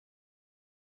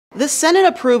The Senate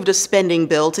approved a spending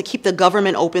bill to keep the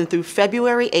government open through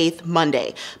February 8th,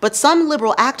 Monday, but some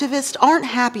liberal activists aren't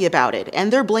happy about it,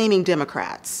 and they're blaming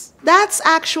Democrats. That's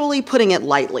actually putting it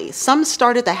lightly. Some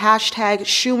started the hashtag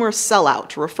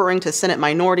 #SchumerSellout, referring to Senate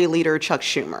Minority Leader Chuck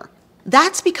Schumer.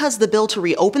 That's because the bill to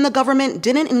reopen the government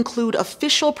didn't include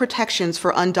official protections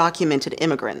for undocumented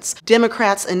immigrants.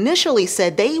 Democrats initially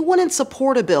said they wouldn't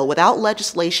support a bill without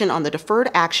legislation on the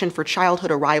Deferred Action for Childhood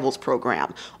Arrivals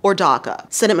program, or DACA.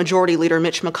 Senate Majority Leader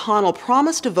Mitch McConnell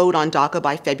promised to vote on DACA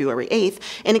by February 8th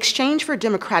in exchange for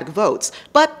Democratic votes,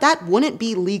 but that wouldn't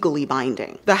be legally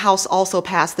binding. The House also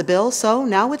passed the bill, so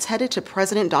now it's headed to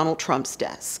President Donald Trump's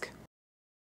desk.